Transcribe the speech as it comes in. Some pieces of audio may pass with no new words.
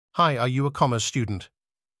Hi, are you a commerce student?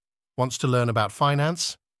 Wants to learn about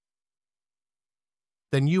finance?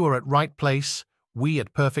 Then you are at right place. We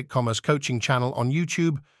at Perfect Commerce Coaching channel on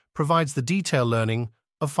YouTube provides the detailed learning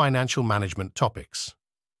of financial management topics.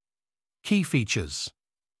 Key features: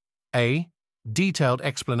 A. Detailed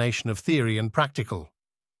explanation of theory and practical.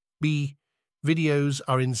 B. Videos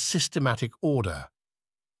are in systematic order.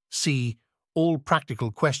 C. All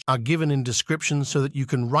practical questions are given in description so that you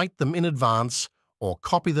can write them in advance or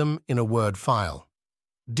copy them in a Word file.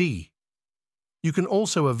 D. You can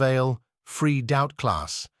also avail free doubt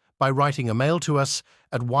class by writing a mail to us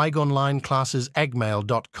at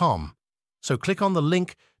wigonlineclasses@gmail.com. So click on the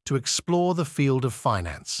link to explore the field of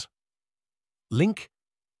finance. Link.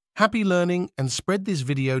 Happy learning and spread this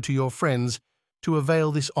video to your friends to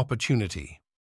avail this opportunity.